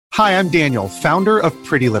Hi, I'm Daniel, founder of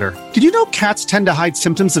Pretty Litter. Did you know cats tend to hide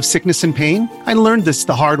symptoms of sickness and pain? I learned this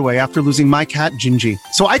the hard way after losing my cat, Gingy.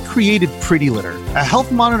 So I created Pretty Litter, a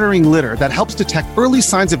health monitoring litter that helps detect early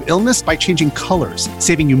signs of illness by changing colors,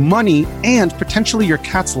 saving you money and potentially your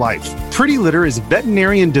cat's life. Pretty Litter is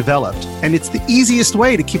veterinarian developed, and it's the easiest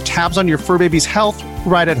way to keep tabs on your fur baby's health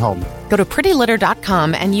right at home. Go to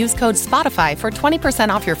prettylitter.com and use code SPOTIFY for 20%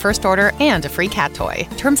 off your first order and a free cat toy.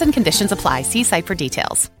 Terms and conditions apply. See site for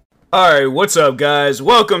details. Alright, what's up, guys?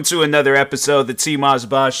 Welcome to another episode of the T-Moz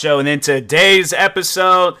Boss Show. And in today's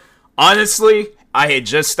episode, honestly, I had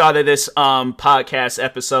just started this podcast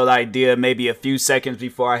episode idea maybe a few seconds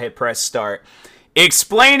before I had pressed start.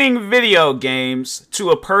 Explaining video games to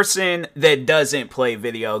a person that doesn't play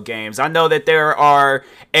video games. I know that there are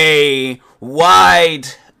a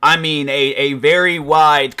very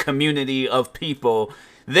wide community of people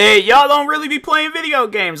that y'all don't really be playing video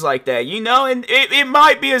games like that, you know? And it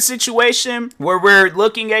might be a situation where we're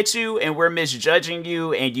looking at you and we're misjudging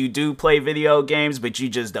you and you do play video games, but you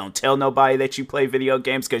just don't tell nobody that you play video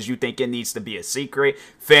games because you think it needs to be a secret.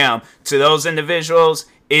 Fam, to those individuals,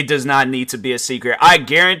 it does not need to be a secret. I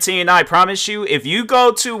guarantee and I promise you, if you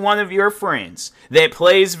go to one of your friends that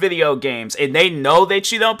plays video games and they know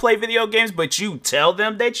that you don't play video games, but you tell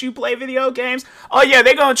them that you play video games, oh yeah,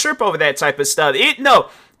 they're gonna trip over that type of stuff.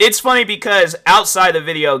 It's funny because outside of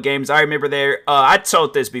video games, I remember I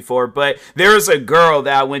told this before, but there was a girl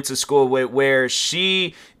that I went to school with where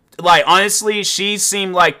she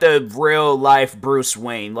seemed like the real life Bruce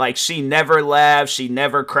Wayne. Like, she never laughed, she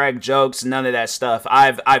never cracked jokes, none of that stuff.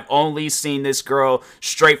 I've only seen this girl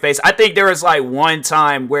straight face. I think there was like one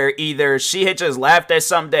time where either she had just laughed at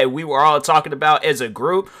something that we were all talking about as a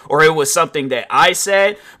group, or it was something that I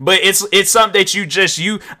said. But it's something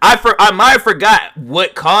that I might have forgot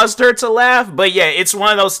what caused her to laugh. But yeah, it's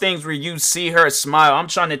one of those things where you see her smile. I'm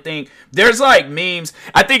trying to think. There's like memes.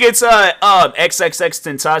 I think it's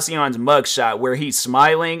XXXTentacion's mugshot where he's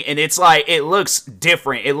smiling and it's like it looks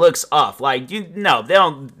different. It looks off. Like,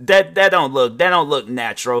 that don't look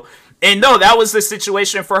natural. And no, that was the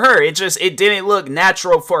situation for her. It didn't look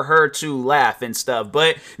natural for her to laugh and stuff.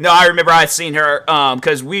 But no, I remember I seen her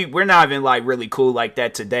because we're not even like really cool like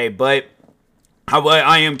that today, but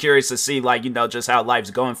I am curious to see, just how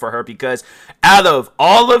life's going for her, because out of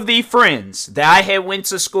all of the friends that I had went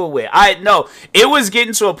to school with, it was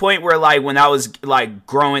getting to a point where, when I was,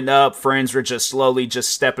 growing up, friends were just slowly just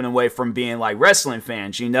stepping away from being, wrestling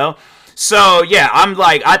fans, you know? So, yeah,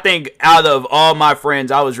 I think out of all my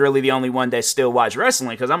friends, I was really the only one that still watched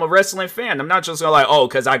wrestling, because I'm a wrestling fan. I'm not just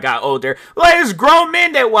because I got older. It's grown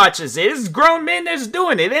men that watches it. It's grown men that's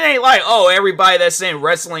doing it. It ain't everybody that's in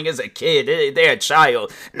wrestling is a kid. They're a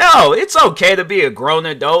child. No, it's okay to be a grown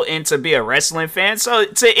adult and to be a wrestling fan. So,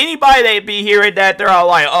 to anybody that be hearing that, they're all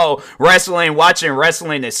watching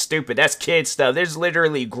wrestling is stupid. That's kid stuff. There's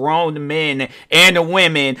literally grown men and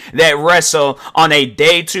women that wrestle on a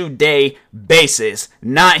day-to-day basis.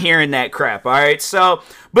 Not hearing that crap, alright? So,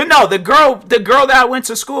 but no, the girl that I went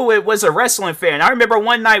to school with was a wrestling fan. I remember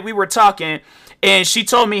one night we were talking and she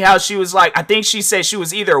told me how she was I think she said she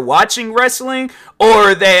was either watching wrestling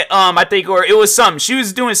or that, or it was something. She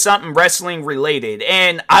was doing something wrestling related.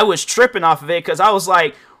 And I was tripping off of it because I was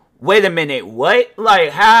like, wait a minute, what?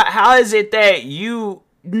 How is it that you...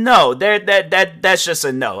 No, that's just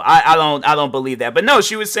a no. I don't believe that. But no,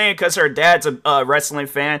 she was saying because her dad's a wrestling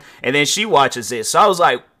fan, and then she watches it. So I was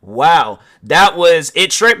like, wow,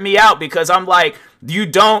 it tripped me out because I'm like, you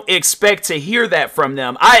don't expect to hear that from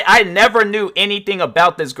them. I never knew anything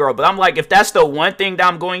about this girl, but I'm like, if that's the one thing that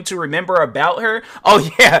I'm going to remember about her, oh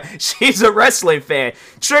yeah, she's a wrestling fan.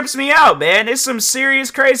 Trips me out, man. It's some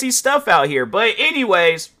serious crazy stuff out here. But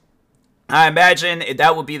anyways, I imagine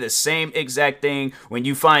that would be the same exact thing when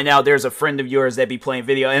you find out there's a friend of yours that be playing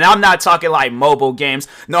video. And I'm not talking mobile games.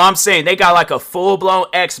 No, I'm saying they got a full-blown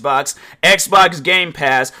Xbox Game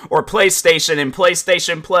Pass, or PlayStation and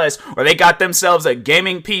PlayStation Plus, or they got themselves a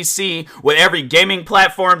gaming PC with every gaming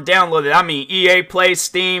platform downloaded. I mean, EA Play,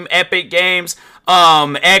 Steam, Epic Games,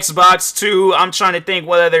 Xbox too. I'm trying to think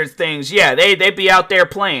what other things. Yeah, they be out there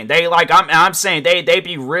playing. They I'm saying they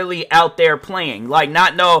be really out there playing.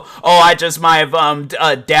 I just might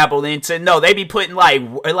have dabbled into. No, they be putting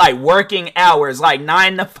working hours,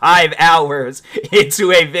 9 to 5 hours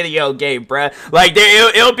into a video game, bruh.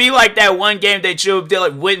 It'll be that one game that you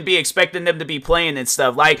wouldn't be expecting them to be playing and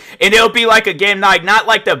stuff. And it'll be a game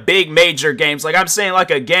not the big major games. I'm saying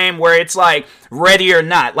a game where it's Ready or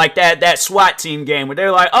Not, that SWAT team game where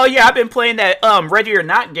they're oh yeah, I've been playing that Ready or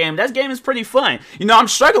Not game. That game is pretty fun. I'm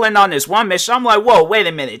struggling on this one mission. I'm whoa, wait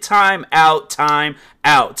a minute. Time out.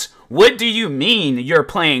 what do you mean you're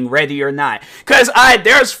playing Ready or Not? Because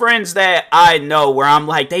there's friends that I know where I'm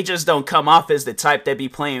like, they just don't come off as the type that be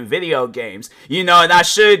playing video games, you know, and I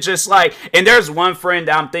should just like, and there's one friend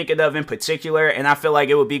I'm thinking of in particular, and I feel like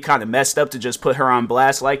it would be kind of messed up to just put her on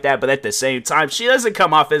blast like that, but at the same time, she doesn't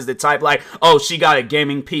come off as the type like, oh, she got a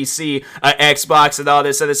gaming PC, a Xbox, and all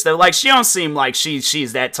this other stuff. Like, she don't seem like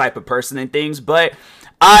she's that type of person and things, but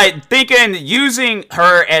I thinking using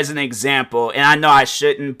her as an example, and I know I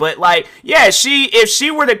shouldn't, but like, yeah, if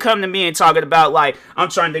she were to come to me and talking about like, I'm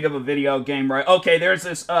trying to think of a video game, right? Okay, there's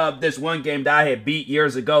this one game that I had beat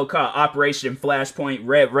years ago called Operation Flashpoint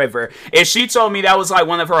Red River. If she told me that was like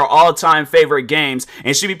one of her all-time favorite games,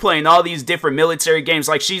 and she'd be playing all these different military games,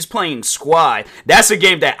 like she's playing Squad. That's a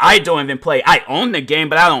game that I don't even play. I own the game,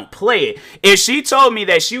 but I don't play it. If she told me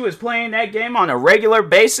that she was playing that game on a regular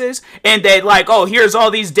basis, and that like, oh, here's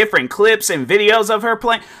all these different clips and videos of her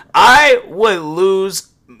playing, I would lose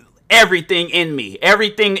everything in me.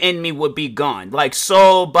 Everything in me would be gone. Like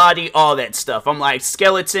soul, body, all that stuff. I'm like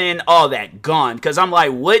skeleton, all that gone. Because I'm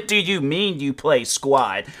like, what do you mean you play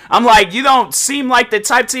Squad? I'm like, you don't seem like the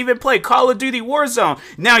type to even play Call of Duty Warzone.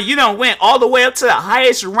 Now, you don't went all the way up to the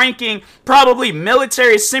highest ranking, probably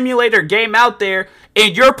military simulator game out there,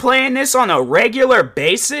 and you're playing this on a regular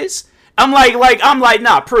basis? I'm like,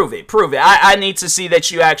 nah, prove it. I need to see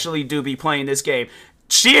that you actually do be playing this game.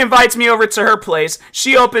 She invites me over to her place.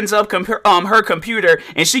 She opens up her computer,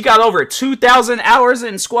 and she got over 2,000 hours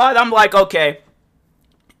in Squad. I'm like, okay,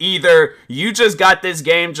 either you just got this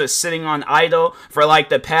game just sitting on idle for like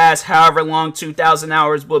the past however long 2,000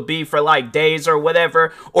 hours will be for like days or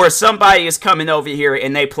whatever, or somebody is coming over here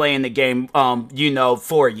and they playing the game,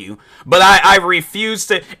 for you. But I refuse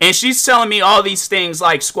to, and she's telling me all these things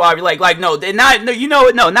like Squad, not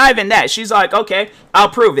even that. She's like, okay, I'll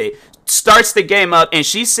prove it. Starts the game up, and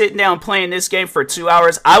she's sitting down playing this game for 2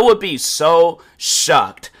 hours. I would be so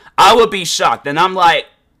shocked. And I'm like,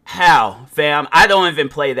 how, fam? I don't even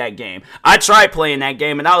play that game. I tried playing that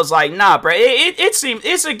game, and I was like, nah, bro. It seems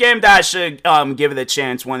it's a game that I should give it a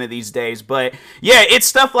chance one of these days. But yeah, it's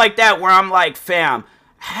stuff like that where I'm like, fam,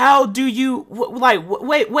 how do you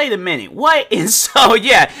wait a minute, what? And so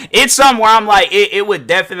yeah, it's somewhere I'm like, it would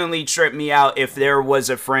definitely trip me out if there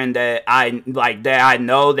was a friend that I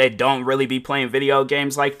know that don't really be playing video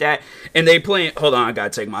games like that, and they playing. Hold on, I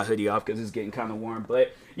gotta take my hoodie off because it's getting kind of warm,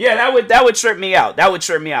 but yeah, that would trip me out.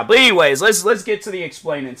 But anyways, let's get to the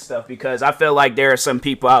explaining stuff, because I feel like there are some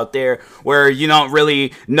people out there where you don't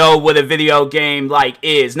really know what a video game like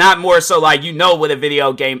is. Not more so like you know what a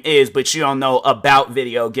video game is, but you don't know about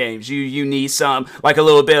video games. You need some like a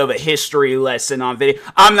little bit of a history lesson on video.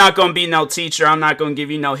 I'm not gonna be no teacher. I'm not gonna give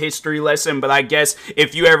you no history lesson. But I guess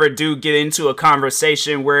if you ever do get into a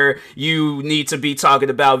conversation where you need to be talking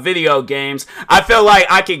about video games, I feel like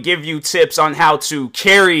I could give you tips on how to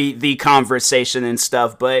carry the conversation and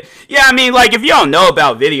stuff. But yeah, I mean, like, if you don't know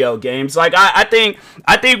about video games, like I think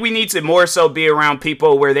we need to more so be around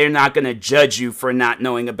people where they're not gonna judge you for not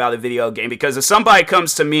knowing about a video game. Because if somebody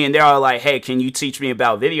comes to me and they're all like, hey, can you teach me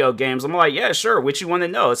about video games? I'm like, yeah, sure, what you want to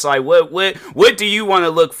know? It's like, what do you want to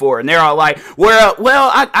look for? And they're all like,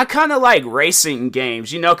 well, I kind of like racing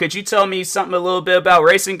games, could you tell me something a little bit about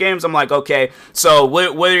racing games? I'm like, okay, so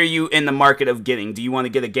what are you in the market of getting? Do you want to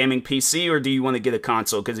get a gaming PC, or do you want to get a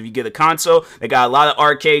console? Because if you get a console, they got a lot of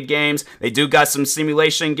arcade games. They do got some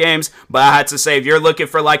simulation games. But I had to say, if you're looking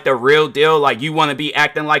for like the real deal, like you want to be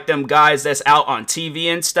acting like them guys that's out on TV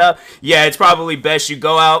and stuff, yeah, it's probably best you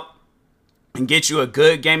go out and get you a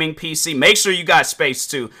good gaming PC. Make sure you got space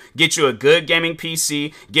too. Get you a good gaming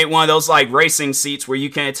PC. Get one of those like racing seats where you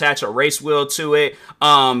can attach a race wheel to it.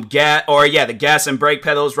 The gas and brake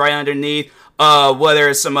pedals right underneath. Whether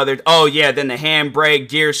it's some other, then the handbrake,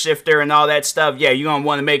 gear shifter, and all that stuff. Yeah, you're gonna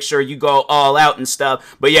want to make sure you go all out and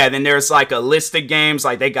stuff. But yeah, then there's like a list of games,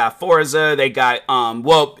 like they got Forza, they got,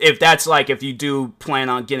 if you do plan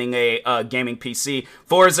on getting a gaming PC,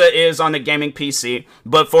 Forza is on the gaming PC,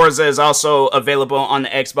 but Forza is also available on the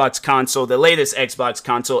Xbox console, the latest Xbox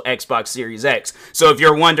console, Xbox Series X. So if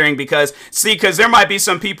you're wondering, because there might be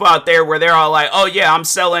some people out there where they're all like, oh yeah, I'm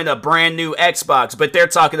selling a brand new Xbox, but they're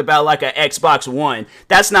talking about like a Xbox One.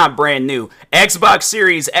 That's not brand new. Xbox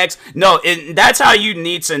Series X, no, that's how you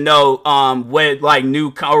need to know what like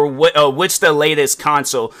new what's the latest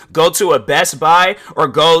console. Go to a Best Buy or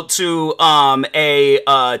go to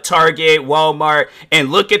a Target, Walmart,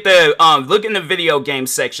 and look in the video game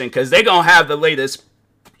section, because they're gonna have the latest.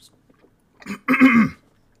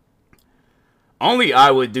 Only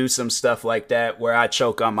I would do some stuff like that where I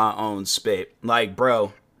choke on my own spit. Like,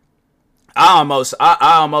 bro, I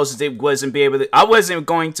wasn't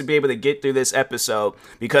going to be able to get through this episode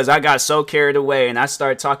because I got so carried away and I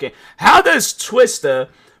started talking. How does Twista,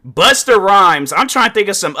 Busta Rhymes, I'm trying to think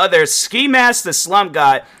of some other, Ski Mask the Slump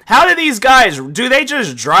God, how do these guys, do they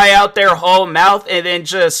just dry out their whole mouth and then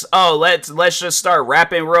just, let's just start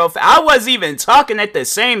rapping real fast? I wasn't even talking at the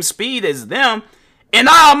same speed as them and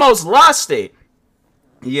I almost lost it.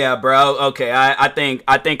 Yeah, bro. Okay, I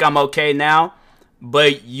think I'm okay now.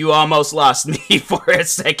 But you almost lost me for a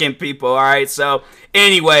second, people. All right. So,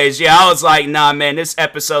 anyways, yeah, I was like, nah, man, this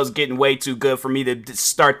episode's getting way too good for me to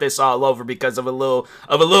start this all over because of a little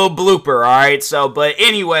blooper. All right. So, but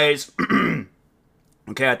anyways,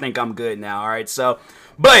 okay, I think I'm good now. All right. So,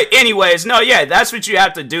 but anyways, no, yeah, that's what you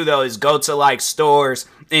have to do though, is go to like stores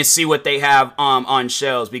and see what they have on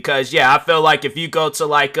shelves, because yeah, I feel like if you go to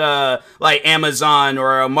like Amazon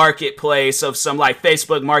or a marketplace of some like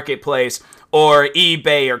Facebook marketplace or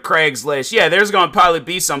eBay or Craigslist, yeah, there's gonna probably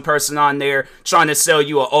be some person on there trying to sell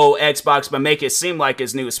you an old Xbox but make it seem like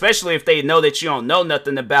it's new, especially if they know that you don't know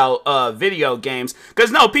nothing about video games.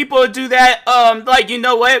 Because no, people do that, like, you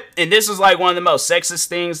know what, and this is like one of the most sexist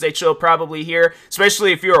things that you'll probably hear,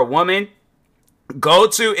 especially if you're a woman. Go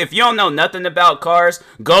to, if you don't know nothing about cars,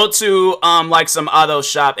 go to like some auto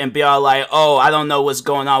shop and be all like, oh, I don't know what's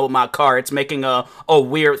going on with my car, it's making a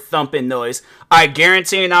weird thumping noise. I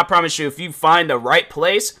guarantee and I promise you, if you find the right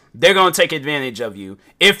place, they're gonna take advantage of you.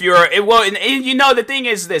 If you're, and you know, the thing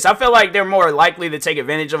is this, I feel like they're more likely to take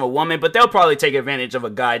advantage of a woman, but they'll probably take advantage of a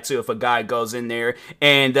guy too if a guy goes in there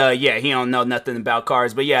and yeah, he don't know nothing about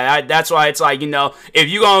cars. But yeah, that's why it's like, you know, if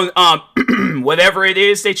you gonna whatever it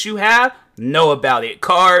is that you have, know about it.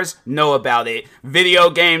 Cars, know about it. Video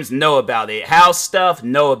games, know about it. House stuff,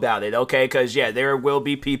 know about it, okay? Because, yeah, there will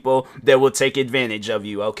be people that will take advantage of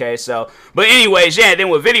you, okay? So, but anyways, yeah, then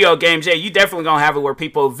with video games, yeah, you definitely gonna have it where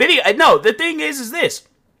people, no, the thing is this.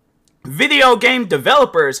 Video game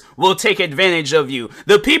developers will take advantage of you.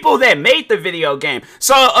 The people that made the video game.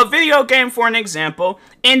 So a video game, for an example,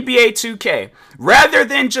 NBA 2K. Rather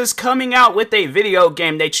than just coming out with a video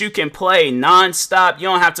game that you can play non-stop, you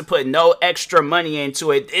don't have to put no extra money into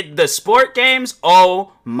it. The sport games,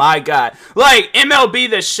 oh my god. Like MLB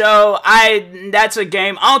The Show, that's a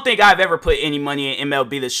game, I don't think I've ever put any money in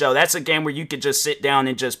MLB The Show. That's a game where you could just sit down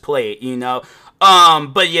and just play it, you know.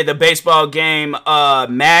 But yeah, the baseball game,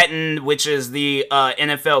 Madden, which is the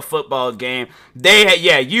NFL football game,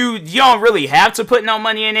 you don't really have to put no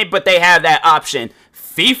money in it, but they have that option.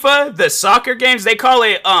 FIFA, the soccer games, they call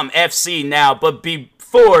it FC now, but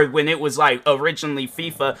before, when it was like originally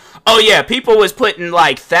FIFA, oh yeah, people was putting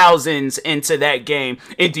like thousands into that game.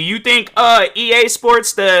 And do you think EA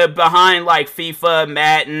Sports, the behind like FIFA,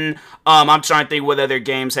 Madden, I'm trying to think what other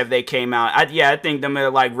games have they came out. I think them are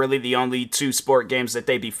like really the only two sport games that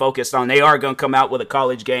they be focused on. They are going to come out with a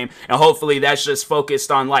college game, and hopefully that's just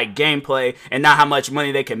focused on like gameplay and not how much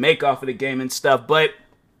money they can make off of the game and stuff. But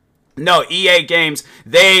no, EA Games,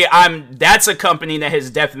 that's a company that has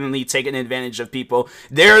definitely taken advantage of people.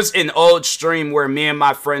 There's an old stream where me and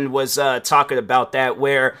my friend was talking about that,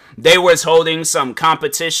 where they was holding some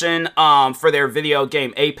competition for their video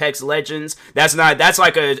game Apex Legends. That's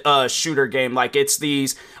like a shooter game. Like, it's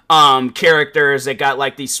these characters that got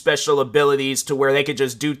like these special abilities to where they could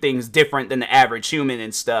just do things different than the average human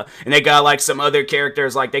and stuff. And they got like some other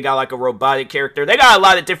characters, like they got like a robotic character. They got a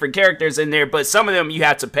lot of different characters in there, but some of them you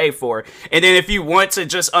have to pay for. And then if you want to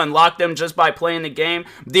just unlock them just by playing the game,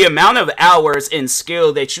 the amount of hours and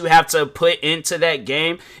skill that you have to put into that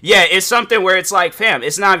game, yeah, it's something where it's like, fam,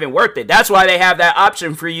 it's not even worth it. That's why they have that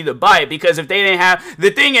option for you to buy it, because if they didn't have,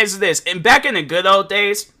 the thing is this, and back in the good old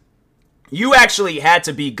days, you actually had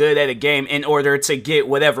to be good at a game in order to get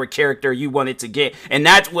whatever character you wanted to get. And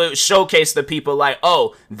that's what showcased the people like,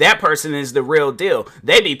 oh, that person is the real deal.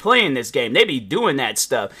 They be playing this game. They be doing that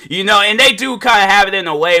stuff. You know, and they do kind of have it in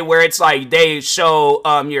a way where it's like they show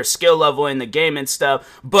your skill level in the game and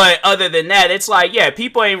stuff. But other than that, it's like, yeah,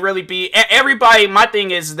 people ain't really be... Everybody, my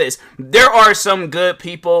thing is this. There are some good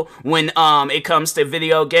people when it comes to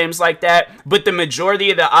video games like that. But the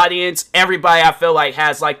majority of the audience, everybody I feel like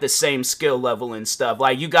has like the same skill level and stuff.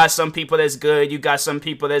 Like, you got some people that's good, you got some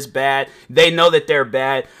people that's bad. They know that they're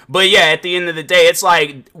bad, but yeah, at the end of the day, it's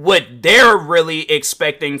like what they're really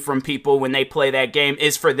expecting from people when they play that game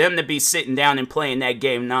is for them to be sitting down and playing that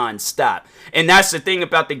game non-stop. And that's the thing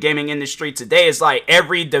about the gaming industry today, is like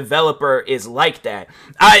every developer is like that.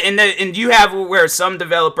 And you have where some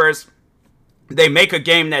developers, they make a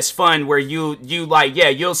game that's fun where you like, yeah,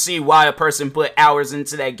 you'll see why a person put hours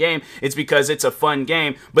into that game. It's because it's a fun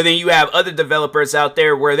game. But then you have other developers out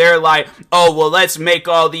there where they're like, oh, well, let's make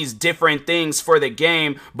all these different things for the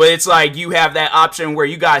game. But it's like you have that option where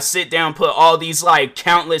you guys sit down, put all these like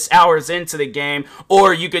countless hours into the game,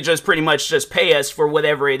 or you could just pretty much just pay us for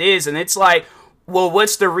whatever it is. And it's like, well,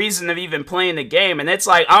 what's the reason of even playing the game? And it's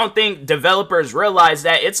like, I don't think developers realize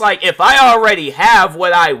that. It's like, if I already have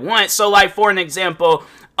what I want, so like, for an example,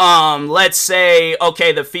 let's say,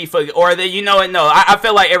 okay, the FIFA, or the, you know what, no, I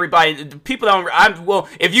feel like everybody, people don't, well,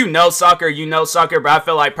 if you know soccer, you know soccer, but I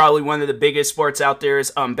feel like probably one of the biggest sports out there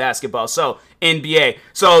is, basketball, so, NBA,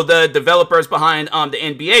 so the developers behind, the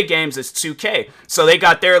NBA games is 2K, so they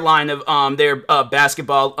got their line of, their,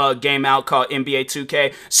 basketball, game out called NBA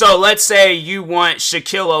 2K, so let's say you want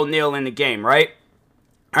Shaquille O'Neal in the game, right?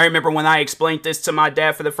 I remember when I explained this to my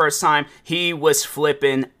dad for the first time, he was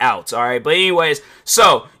flipping out, all right? But anyways,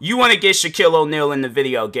 so you want to get Shaquille O'Neal in the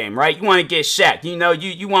video game, right? You want to get Shaq. You know,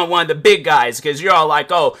 you want one of the big guys because you're all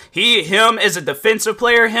like, oh, him as a defensive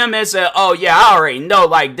player, him as a, oh, yeah, I already know,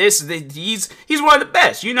 like, he's one of the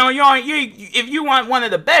best. You know, if you want one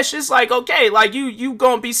of the best, it's like, okay, like, you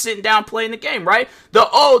going to be sitting down playing the game, right? The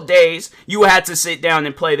old days, you had to sit down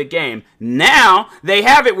and play the game. Now, they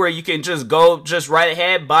have it where you can just go just right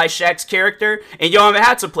ahead, buy Shaq's character, and you don't even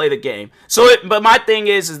have to play the game. So, but my thing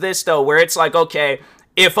is this though, where it's like, okay,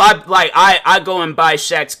 if I go and buy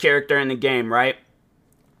Shaq's character in the game, right?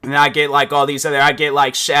 And I get like all these other, I get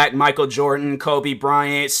like Shaq, Michael Jordan, Kobe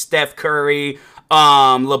Bryant, Steph Curry,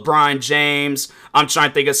 LeBron James. I'm trying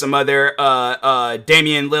to think of some other,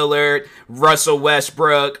 Damian Lillard, Russell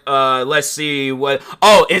Westbrook, let's see what,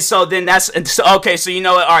 oh, and so then okay, so you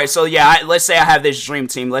know what, alright, so yeah, let's say I have this dream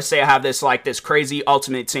team, let's say I have this, like, this crazy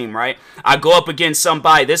ultimate team, right? I go up against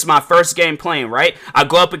somebody, this is my first game playing, right? I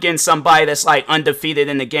go up against somebody that's, like, undefeated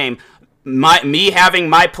in the game. Me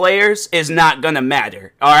having my players is not gonna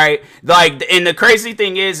matter, all right? Like, and the crazy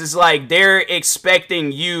thing is like they're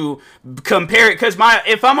expecting you compare it, because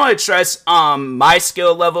if I'm gonna trust my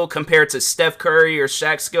skill level compared to Steph Curry or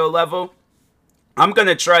Shaq's skill level, I'm going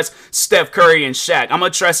to trust Steph Curry and Shaq. I'm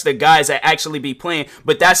going to trust the guys that actually be playing.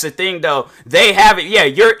 But that's the thing, though. They have it. Yeah,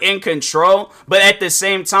 you're in control. But at the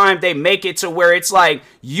same time, they make it to where it's like,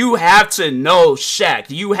 you have to know Shaq.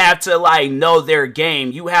 You have to, like, know their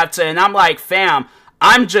game. You have to. And I'm like, fam,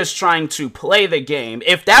 I'm just trying to play the game.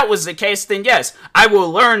 If that was the case, then yes, I will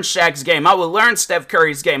learn Shaq's game. I will learn Steph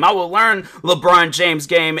Curry's game. I will learn LeBron James'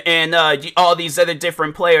 game and all these other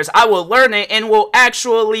different players. I will learn it and will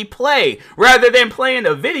actually play rather than playing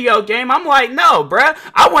a video game. I'm like, no, bruh.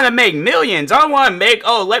 I want to make millions. I don't want to make,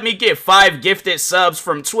 oh, let me get 5 gifted subs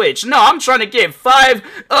from Twitch. No, I'm trying to get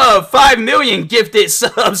 5 million gifted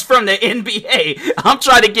subs from the NBA. I'm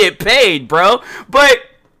trying to get paid, bro. But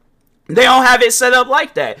they don't have it set up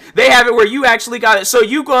like that. They have it where you actually got it. So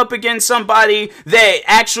you go up against somebody that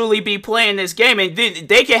actually be playing this game, and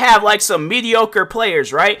they can have like some mediocre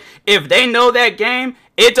players, right? If they know that game,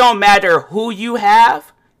 it don't matter who you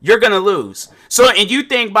have, you're going to lose. So, and you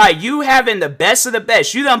think by you having the best of the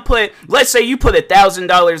best, you done put, let's say you put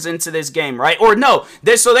 $1,000 into this game, right? Or no,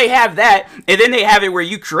 so they have that, and then they have it where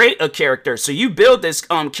you create a character. So you build this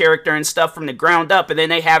character and stuff from the ground up, and then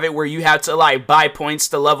they have it where you have to like buy points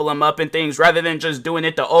to level them up and things, rather than just doing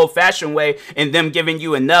it the old-fashioned way and them giving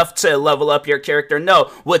you enough to level up your character. No,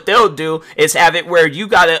 what they'll do is have it where you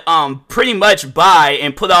gotta pretty much buy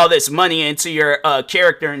and put all this money into your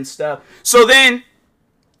character and stuff. So then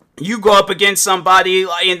you go up against somebody,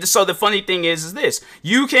 and so the funny thing is this: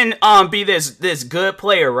 you can be this good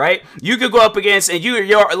player, right? You could go up against, and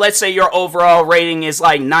your let's say your overall rating is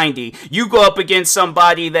like 90. You go up against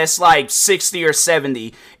somebody that's like 60 or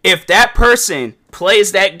 70. If that person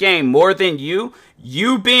plays that game more than you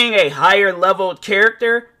being a higher level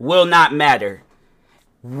character will not matter.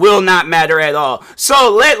 Will not matter at all.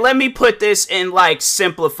 So let me put this in like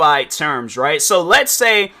simplified terms, right? So let's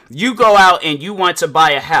say you go out and you want to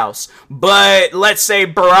buy a house, but let's say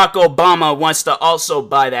Barack Obama wants to also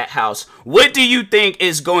buy that house. What do you think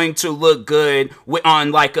is going to look good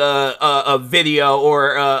on like a video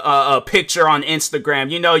or a picture on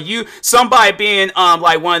Instagram? You know, somebody being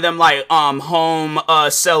like one of them like home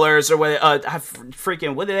sellers or what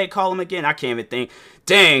what do they call them again? I can't even think.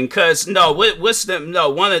 Dang, cause there's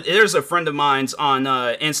a friend of mine's on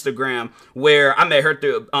Instagram where I met her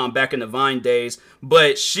through back in the Vine days,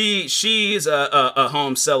 but she's a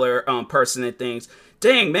home seller person and things.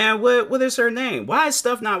 Dang, man, what is her name? Why is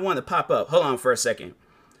stuff not wanting to pop up? Hold on for a second.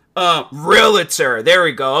 Realtor. There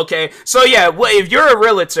we go. Okay. So yeah, well, if you're a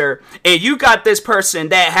realtor and you got this person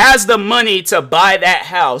that has the money to buy that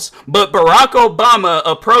house, but Barack Obama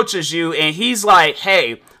approaches you and he's like,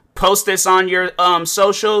 hey, post this on your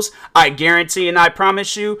socials, I guarantee and I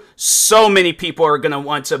promise you, so many people are going to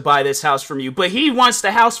want to buy this house from you. But he wants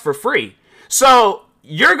the house for free. So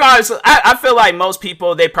your guys, I feel like most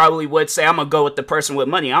people, they probably would say, I'm going to go with the person with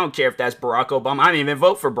money. I don't care if that's Barack Obama. I didn't even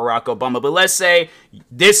vote for Barack Obama. But let's say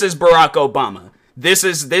this is Barack Obama.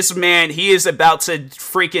 This man, he is about to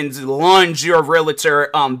freaking launch your realtor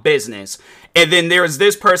business. And then there's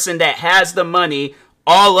this person that has the money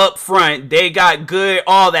all up front. They got good,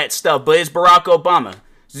 all that stuff. But it's Barack Obama.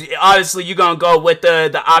 Obviously, you're going to go with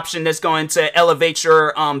the option that's going to elevate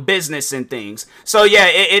your business and things. So, yeah,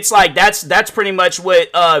 it's like that's pretty much what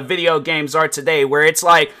video games are today, where it's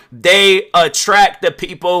like they attract the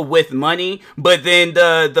people with money, but then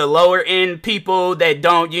the lower end people that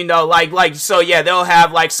don't, so, yeah, they'll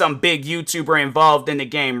have like some big YouTuber involved in the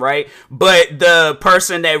game, right? But the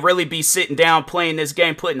person that really be sitting down playing this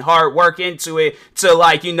game, putting hard work into it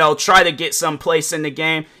to try to get some place in the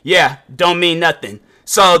game, yeah, don't mean nothing.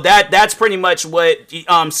 So that's pretty much what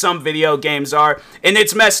some video games are. And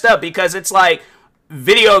it's messed up because it's like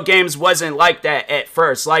video games wasn't like that at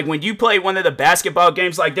first. Like when you play one of the basketball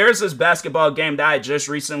games, like there's this basketball game that I just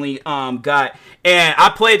recently got, and I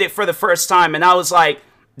played it for the first time and I was like,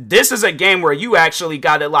 this is a game where you actually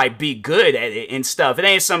gotta like be good at it and stuff. It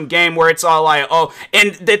ain't some game where it's all like, oh,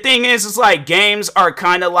 and the thing is like games are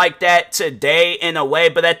kind of like that today in a way,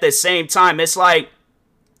 but at the same time, it's like,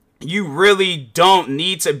 you really don't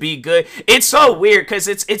need to be good. It's so weird because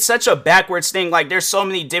it's such a backwards thing. Like there's so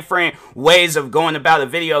many different ways of going about a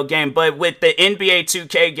video game, but with the NBA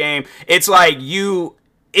 2K game, it's like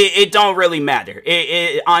it don't really matter.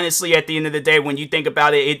 It honestly, at the end of the day, when you think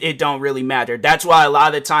about it, it don't really matter. That's why a lot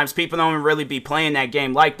of the times people don't really be playing that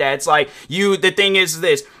game like that. It's like the thing is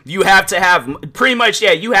this, you have to have pretty much,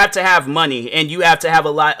 yeah, you have to have money and you have to have a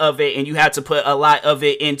lot of it and you have to put a lot of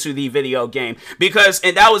it into the video game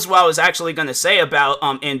and that was what I was actually going to say about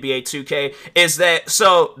NBA 2K is that,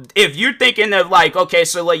 so if you're thinking of like, okay,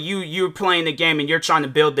 so like you're playing the game and you're trying to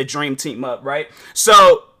build the dream team up, right?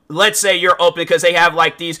 So let's say you're open because they have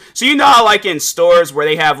like these, so you know how like in stores where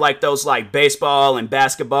they have like those like baseball and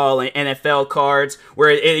basketball and NFL cards where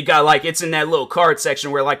it got like, it's in that little card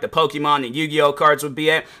section where like the Pokemon and Yu-Gi-Oh cards would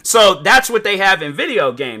be at. So that's what they have in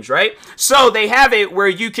video games, right? So they have it where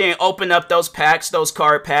you can open up those packs, those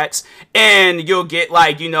card packs, and you'll get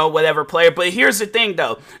like, whatever player. But here's the thing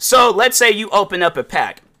though. So let's say you open up a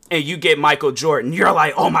pack and you get Michael Jordan. You're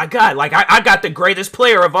like, oh my God, like I got the greatest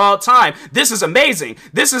player of all time. This is amazing.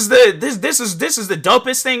 This is the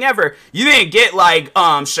dopest thing ever. You didn't get like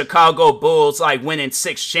Chicago Bulls like winning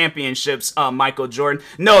 6 championships, Michael Jordan.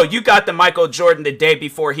 No, you got the Michael Jordan the day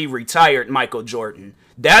before he retired, Michael Jordan.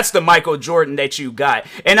 That's the Michael Jordan that you got.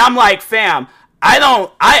 And I'm like, fam,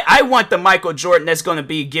 I want the Michael Jordan that's going to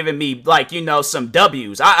be giving me like, some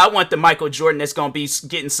W's. I want the Michael Jordan that's going to be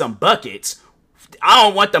getting some buckets. I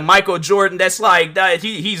don't want the Michael Jordan that's like,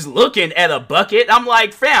 he's looking at a bucket. I'm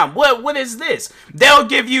like, fam, what is this? They'll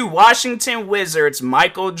give you Washington Wizards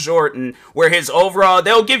Michael Jordan, where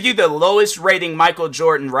they'll give you the lowest rating Michael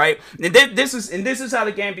Jordan, right? And this is how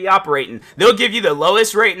the game be operating. They'll give you the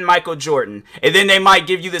lowest rating Michael Jordan, and then they might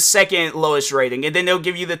give you the second lowest rating, and then they'll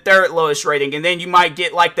give you the third lowest rating, and then you might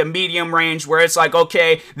get like the medium range where it's like,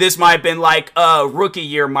 okay, this might have been like rookie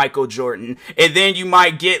year Michael Jordan, and then you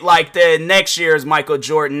might get like the next year's Michael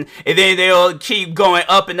Jordan, and then they'll keep going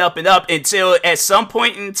up and up and up until at some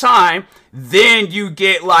point in time, then you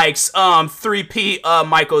get like 3P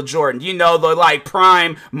Michael Jordan, the like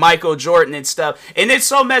prime Michael Jordan and stuff. And it's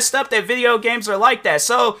so messed up that video games are like that.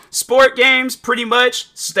 So sport games, pretty much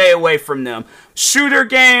stay away from them. Shooter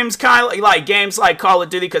games, kind of like games like Call of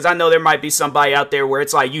Duty, because I know there might be somebody out there where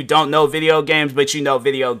it's like you don't know video games, but you know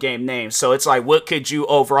video game names. So it's like, what could you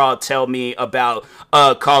overall tell me about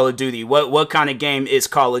Call of Duty? What kind of game is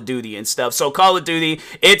Call of Duty and stuff? So Call of Duty,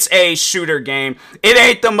 it's a shooter game. It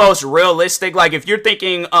ain't the most realistic. Like if you're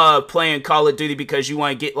thinking playing Call of Duty because you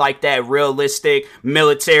want to get like that realistic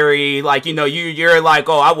military, like you're like,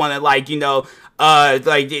 oh, I want to like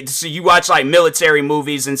so you watch like military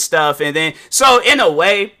movies and stuff, and then so in a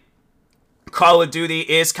way Call of Duty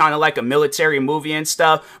is kind of like a military movie and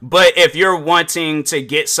stuff. But if you're wanting to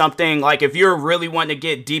get something, like if you're really wanting to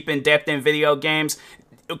get deep in depth in video games,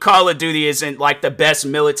 Call of Duty isn't like the best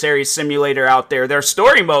military simulator out there. Their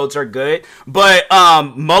story modes are good, but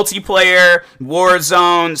multiplayer,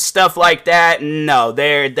 Warzone, stuff like that, no,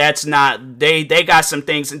 that's not. They got some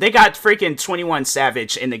things, and they got freaking 21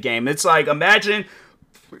 Savage in the game. It's like, imagine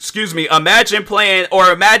excuse me, imagine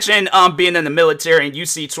being in the military and you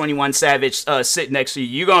see 21 Savage sitting next to you.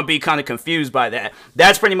 You're going to be kind of confused by that.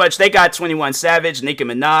 That's pretty much, they got 21 Savage, Nicki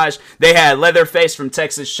Minaj. They had Leatherface from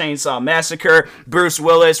Texas Chainsaw Massacre, Bruce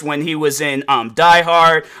Willis when he was in Die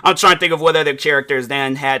Hard. I'm trying to think of what other characters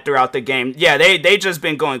Dan had throughout the game. Yeah, they just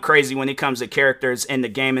been going crazy when it comes to characters in the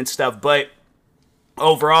game and stuff, but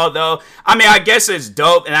overall, though, I mean, I guess it's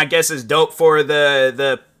dope, and I guess it's dope for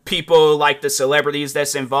the people, like the celebrities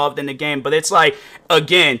that's involved in the game, but it's like,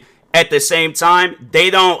 again, at the same time, they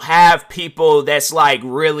don't have people that's like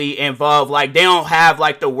really involved. Like, they don't have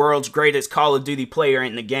like the world's greatest Call of Duty player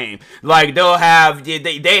in the game. Like, they'll have,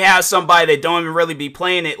 they have somebody that don't even really be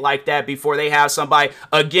playing it like that before they have somebody,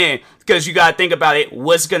 again, because you got to think about it,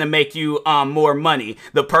 what's going to make you more money?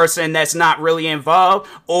 The person that's not really involved,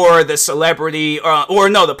 or the celebrity, or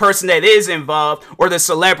no, the person that is involved, or the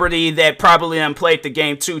celebrity that probably done played the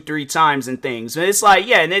game 2-3 times and things. And it's like,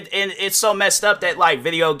 yeah, and it's so messed up that like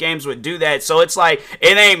video games would do that. So it's like,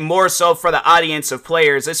 it ain't more so for the audience of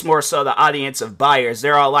players, it's more so the audience of buyers.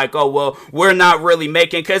 They're all like, oh, well, we're not really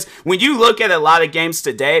making, because when you look at a lot of games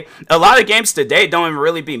today don't even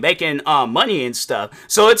really be making money and stuff.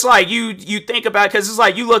 So it's like, you think about it, because it's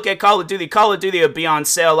like, you look at Call of Duty will be on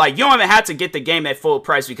sale. Like, you don't even have to get the game at full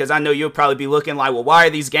price, because I know you'll probably be looking like, well, why are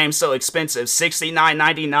these games so expensive?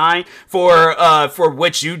 $69.99 for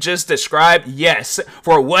what you just described? Yes,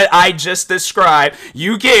 for what I just described.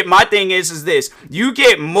 You get, my thing is this, you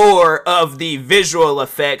get more of the visual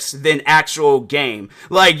effects than actual game.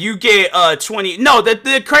 Like, you get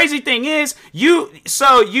the crazy thing is, you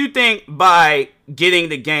think by getting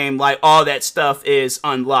the game, like, all that stuff is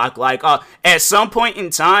unlocked. Like, at some point in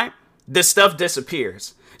time, the stuff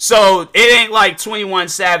disappears. So it ain't like 21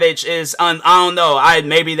 Savage is, I don't know,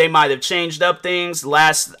 maybe they might have changed up things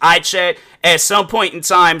last I checked. At some point in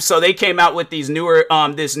time, so they came out with these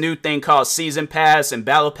this new thing called Season Pass and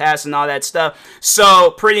Battle Pass and all that stuff. So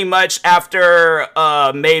pretty much after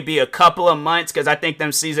maybe a couple of months, because I think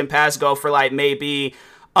them Season Pass go for like maybe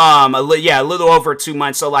a little over 2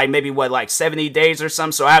 months, so like maybe 70 days or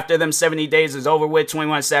something. So after them 70 days is over with,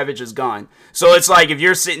 21 Savage is gone. So it's like, if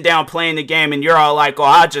you're sitting down playing the game and you're all like, oh,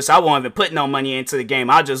 I won't even put no money into the game,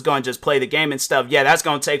 I'll just go and just play the game and stuff, yeah, that's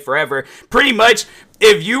gonna take forever. Pretty much,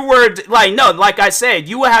 if you were like I said,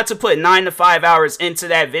 you would have to put 9 to 5 hours into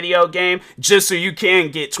that video game just so you can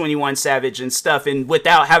get 21 Savage and stuff, and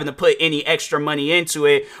without having to put any extra money into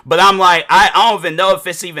it. But I'm like, I don't even know if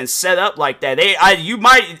it's even set up like that.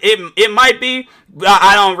 It might be.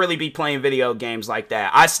 I don't really be playing video games like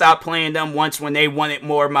that. I stopped playing them once when they wanted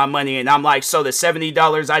more of my money, and I'm like, so the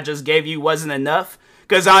 $70 I just gave you wasn't enough?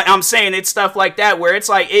 Because I'm saying it's stuff like that where it's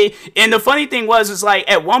like, and the funny thing is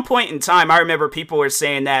like, at one point in time, I remember people were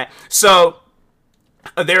saying that, so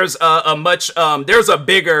there's there's a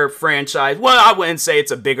bigger franchise. Well, I wouldn't say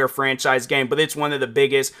it's a bigger franchise game, but it's one of the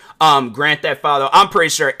biggest, Grand Theft Auto. I'm pretty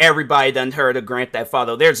sure everybody done heard of Grand Theft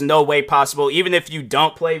Auto. There's no way possible, even if you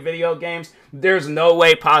don't play video games, there's no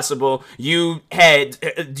way possible you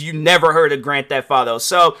never heard of Grand Theft Auto.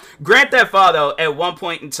 So Grand Theft Auto, at one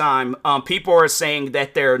point in time, people are saying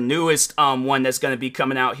that their newest one that's going to be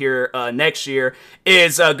coming out here next year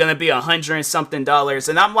is going to be $100 and something.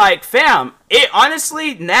 And I'm like, fam, it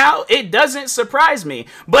honestly, now it doesn't surprise me.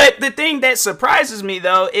 But the thing that surprises me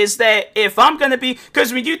though is that if I'm going to be,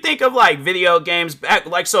 because when you think of like video games,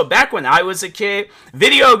 back when I was a kid,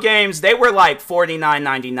 video games, they were like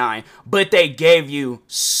 $49.99, but they gave you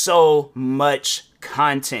so much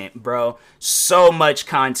content, bro. So much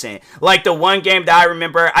content. Like the one game that I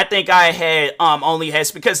remember, I think I had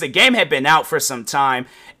because the game had been out for some time,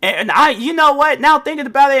 and you know what? Now thinking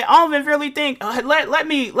about it, I don't even really think. Let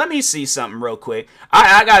me see something real quick.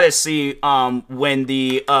 I gotta see when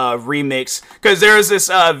the remix, because there's this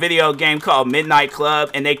video game called Midnight Club,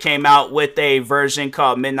 and they came out with a version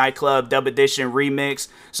called Midnight Club Dub Edition Remix.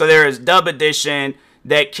 So there is Dub Edition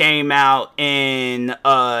that came out in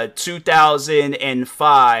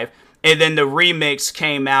 2005, and then the remix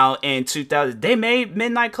came out in 2000. They made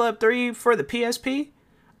Midnight Club 3 for the PSP?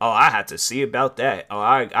 Oh, I have to see about that. Oh,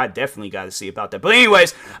 I definitely got to see about that. But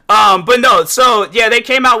anyways, but no, so yeah, they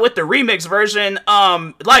came out with the remix version,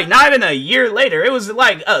 like not even a year later. It was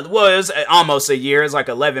like, it was almost a year. It was like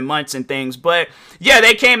 11 months and things. But yeah,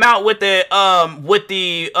 they came out with the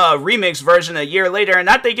remix version a year later, and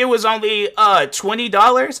I think it was only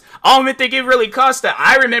 $20. I don't even think it really cost that.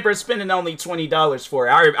 I remember spending only $20 for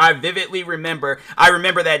it. I vividly remember. I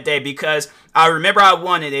remember that day because I remember I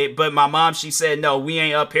wanted it, but my mom, she said, no, we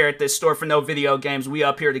ain't up here at this store for no video games. We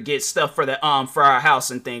up here to get stuff for the for our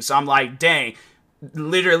house and things. So I'm like, dang,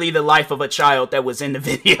 literally the life of a child that was in the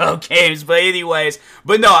video games. But anyways,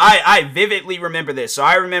 but no, I vividly remember this. So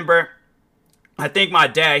I remember, I think my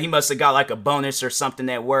dad, he must have got like a bonus or something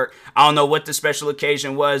at work. I don't know what the special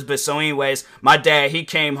occasion was, but so anyways, my dad, he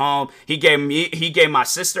came home, he gave my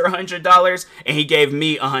sister $100 and he gave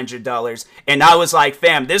me $100. And I was like,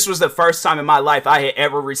 fam, this was the first time in my life I had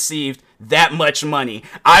ever received that much money.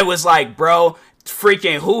 I was like, bro,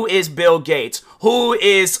 freaking who is Bill Gates? Who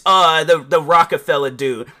is the Rockefeller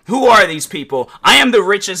dude? Who are these people? I am the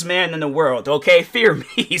richest man in the world, okay? Fear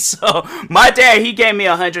me. So my dad, he gave me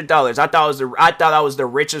 $100. I thought I was the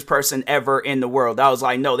richest person ever in the world. I was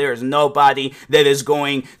like, no, there is nobody that is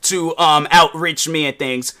going to outreach me and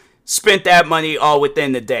things. Spent that money all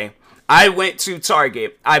within the day. I went to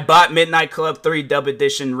Target. I bought Midnight Club 3 Dub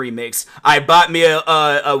Edition Remix. I bought me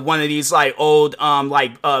a one of these like old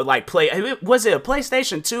play. Was it a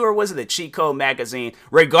PlayStation 2 or was it a Cheat Code magazine?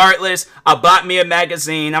 Regardless, I bought me a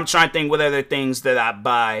magazine. I'm trying to think what other things that I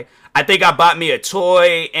buy. I think I bought me a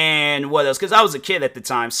toy and what else? Because I was a kid at the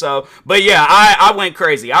time. So, but yeah, I went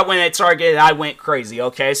crazy. I went at Target and I went crazy.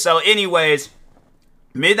 Okay, so anyways.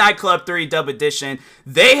 Midnight Club 3 Dub Edition,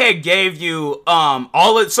 they had gave you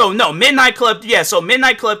Midnight Club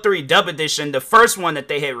 3 Dub Edition, the first one that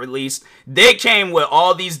they had released, they came with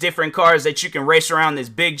all these different cars that you can race around this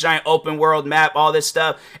big giant open world map, all this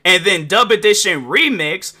stuff. And then Dub Edition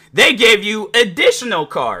Remix, they gave you additional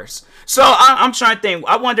cars. So I'm trying to think,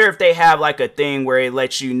 I wonder if they have like a thing where it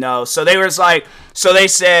lets you know. So they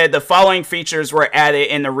said the following features were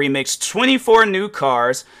added in the remix: 24 new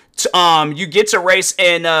cars. You get to race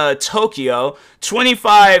in Tokyo,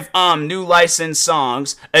 25 new licensed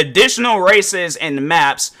songs, additional races and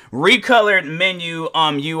maps, recolored menu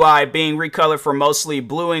UI being recolored from mostly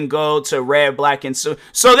blue and gold to red, black, and so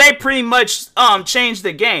they pretty much changed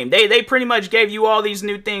the game. They pretty much gave you all these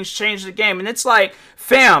new things, changed the game, and it's like,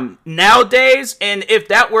 fam, nowadays, and if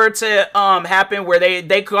that were to happen, where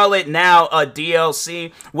they call it now a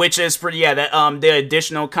DLC, which is the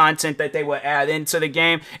additional content that they would add into the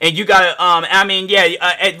game, and you gotta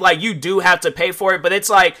like you do have to pay for it, but it's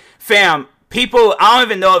like, fam, people, I don't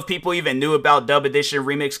even know if people even knew about Dub Edition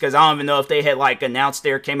Remix, because I don't even know if they had like announced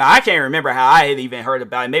there came out. I can't remember how I had even heard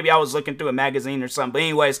about it. Maybe I was looking through a magazine or something. But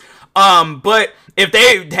anyways, but if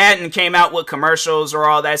they hadn't came out with commercials or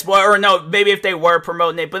all that, or no, maybe if they were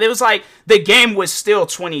promoting it, but it was like the game was still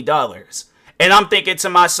 $20. And I'm thinking to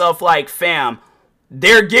myself like, fam,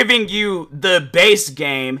 they're giving you the base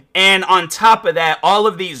game, and on top of that, all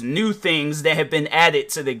of these new things that have been added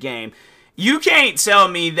to the game. You can't tell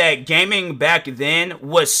me that gaming back then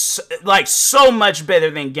was like so much better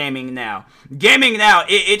than gaming now. Gaming now,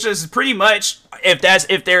 it just pretty much,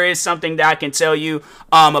 if there is something that I can tell you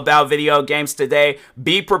about video games today,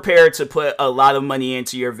 be prepared to put a lot of money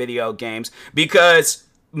into your video games, because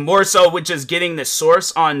more so with just getting the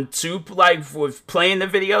source on to like with playing the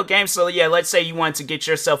video game. So yeah, let's say you want to get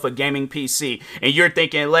yourself a gaming PC and you're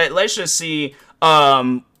thinking, let's just see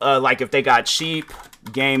like if they got cheap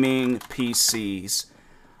gaming PCs.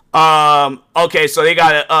 Okay, so they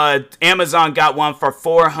got Amazon got one for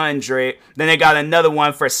 $400. Then they got another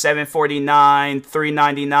one for $749,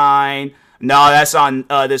 $399. No, that's on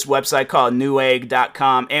this website called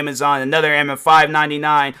Newegg.com. Amazon, another M at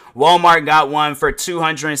 $599. Walmart got one for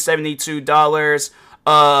 $272.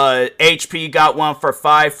 HP got one for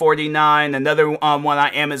 $549. Another one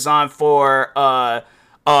on Amazon for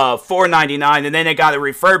 $499, and then they got a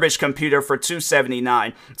refurbished computer for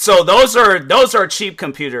 $279. So those are cheap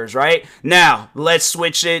computers, right? Now let's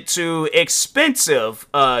switch it to expensive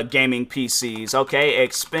gaming PCs. Okay,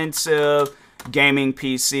 expensive gaming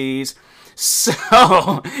PCs.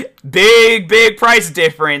 So big price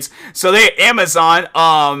difference. So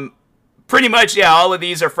Amazon, pretty much, yeah, all of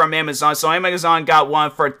these are from Amazon. So Amazon got one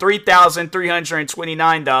for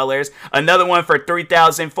 $3,329, another one for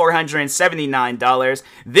 $3,479,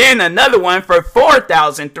 then another one for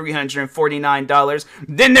 $4,349.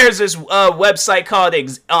 Then there's this website called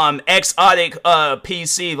Xotic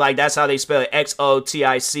PC, like that's how they spell it,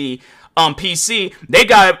 XOTIC. PC, they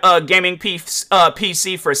got a gaming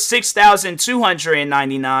PC for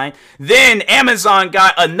 $6,299. Then Amazon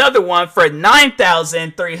got another one for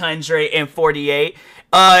 $9,348.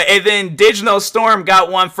 And then Digital Storm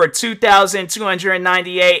got one for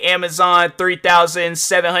 $2,298. Amazon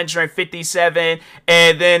 $3,757.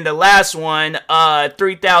 And then the last one,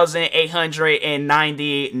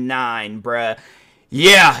 $3,899, bruh.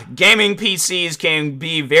 Yeah, gaming PCs can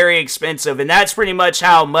be very expensive, and that's pretty much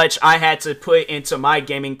how much I had to put into my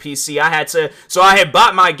gaming PC. I had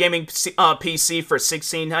bought my gaming PC for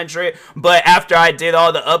 $1,600, but after I did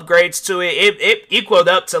all the upgrades to it equaled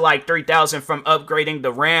up to like $3,000 from upgrading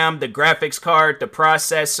the RAM, the graphics card, the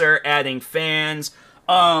processor, adding fans.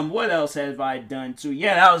 What else have I done to it?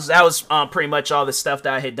 Yeah, that was pretty much all the stuff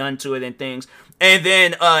that I had done to it and things. And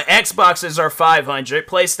then Xboxes are $500,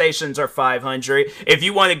 PlayStations are $500. If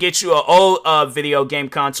you want to get you an old video game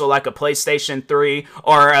console like a PlayStation 3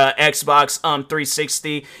 or Xbox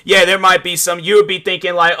 360, yeah, there might be some. You would be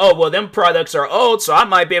thinking like, oh, well, them products are old, so I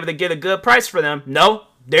might be able to get a good price for them. No.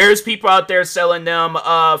 There's people out there selling them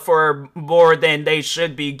for more than they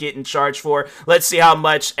should be getting charged for. Let's see how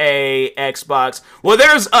much a Xbox. Well,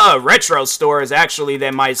 there's retro stores actually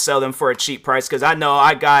that might sell them for a cheap price, because I know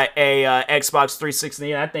I got a Xbox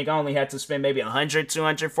 360 and I think I only had to spend maybe $100,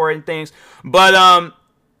 $200 for it and things. But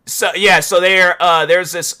so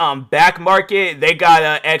there's this back market. They got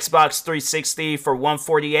a Xbox 360 for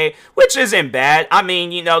 $148, which isn't bad. I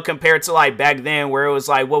mean, you know, compared to like back then where it was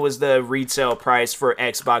like, what was the retail price for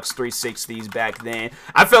Xbox 360s back then?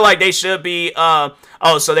 I feel like they should be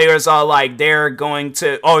so they was all like they were going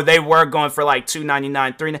for like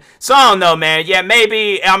 $299, $399. So I don't know, man. Yeah,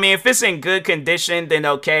 maybe. I mean, if it's in good condition, then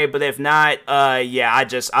okay. But if not, yeah, I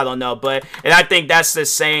don't know. But and I think that's the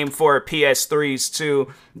same for PS3s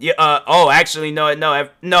too. Yeah. Actually, no.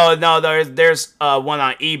 There's one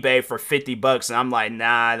on eBay for $50, and I'm like,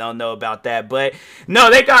 nah, I don't know about that. But no,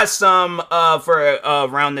 they got some for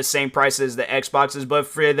around the same price as the Xboxes. But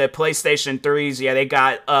for the PlayStation 3s, yeah, they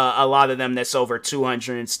got a lot of them that's over $200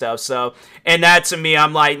 and stuff. So, and that to me,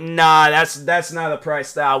 I'm like, nah, that's not a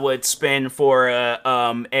price that I would spend for a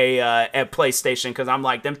PlayStation, because I'm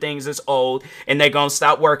like, them things is old and they're gonna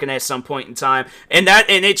stop working at some point in time, and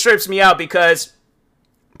it trips me out because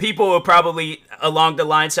people will probably, along the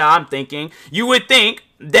lines how I'm thinking, you would think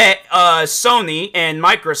that Sony and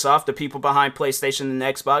Microsoft, the people behind PlayStation and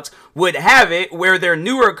Xbox, would have it where their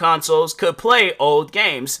newer consoles could play old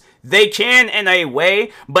games. They can in a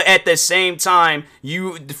way, but at the same time,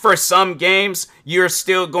 for some games, you're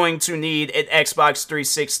still going to need an Xbox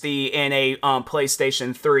 360 and a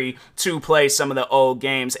PlayStation 3 to play some of the old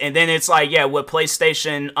games. And then it's like, yeah, with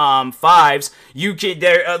PlayStation 5s, you can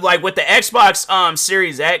like with the Xbox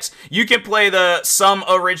Series X, you can play some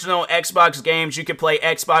original Xbox games. You can play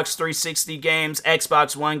Xbox 360 games,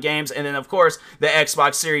 Xbox One games, and then of course the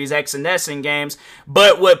Xbox Series X and S and games.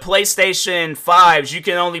 But with PlayStation 5s, you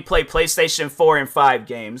can only play PlayStation 4 and 5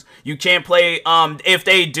 games. You can't play, if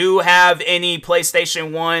they do have any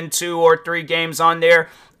PlayStation 1, 2, or 3 games on there,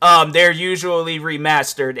 they're usually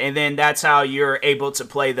remastered, and then that's how you're able to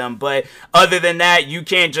play them. But other than that, you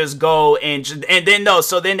can't just go and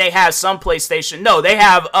then they have some PlayStation. No, they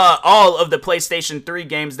have all of the PlayStation 3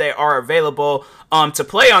 games that are available to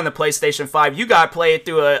play on the PlayStation 5. You gotta play it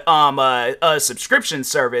through a subscription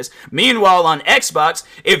service. Meanwhile, on Xbox,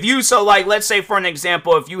 let's say for an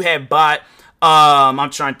example, if you had bought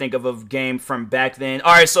I'm trying to think of a game from back then.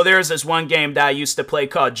 Alright, so there's this one game that I used to play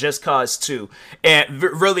called Just Cause 2. And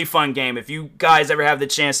really fun game. If you guys ever have the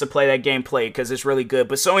chance to play that game, play it, because it's really good.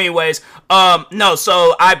 But so anyways, so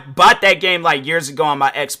I bought that game like years ago on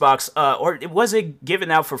my Xbox, or was it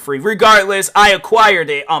given out for free? Regardless, I acquired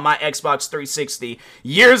it on my Xbox 360.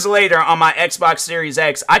 Years later, on my Xbox Series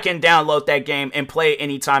X, I can download that game and play it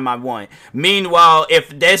anytime I want. Meanwhile,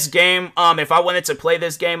 if I wanted to play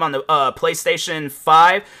this game on the PlayStation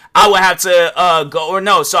 5, I would have to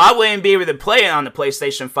so I wouldn't be able to play it on the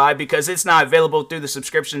PlayStation 5 because it's not available through the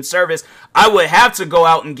subscription service. I would have to go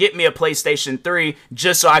out and get me a PlayStation 3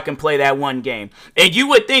 just so I can play that one game. And you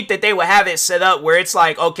would think that they would have it set up where it's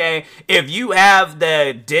like, okay, if you have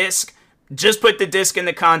the disc, just put the disc in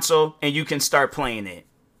the console and you can start playing it.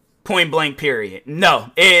 Point blank, period.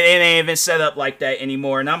 No, it ain't even set up like that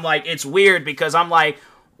anymore. And I'm like, it's weird because I'm like,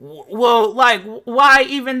 well, like, why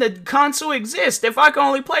even the console exist if I can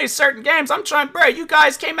only play certain games? I'm trying, bro, you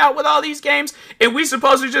guys came out with all these games and we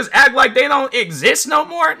supposed to just act like they don't exist no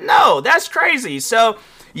more? No, that's crazy. So,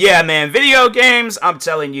 yeah, man, video games, I'm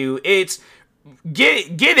telling you, it's get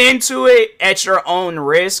into it at your own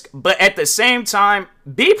risk, but at the same time,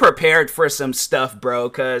 be prepared for some stuff, bro,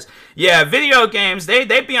 because, yeah, video games, they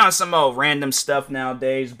be on some old random stuff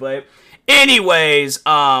nowadays, but Anyways,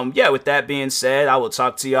 yeah, with that being said, I will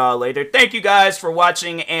talk to y'all later. Thank you guys for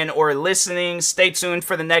watching and or listening. Stay tuned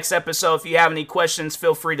for the next episode. If you have any questions,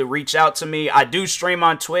 feel free to reach out to me. I do stream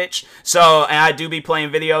on Twitch, and I do be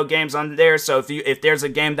playing video games on there. So if there's a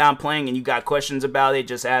game that I'm playing and you got questions about it,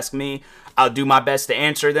 just ask me. I'll do my best to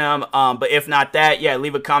answer them. But if not that, yeah,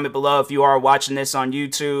 leave a comment below if you are watching this on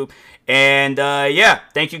YouTube. And yeah,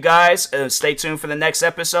 thank you guys. Stay tuned for the next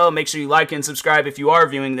episode. Make sure you like and subscribe if you are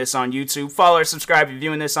viewing this on YouTube. Follow or subscribe if you're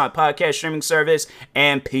viewing this on a podcast streaming service.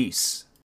 And peace.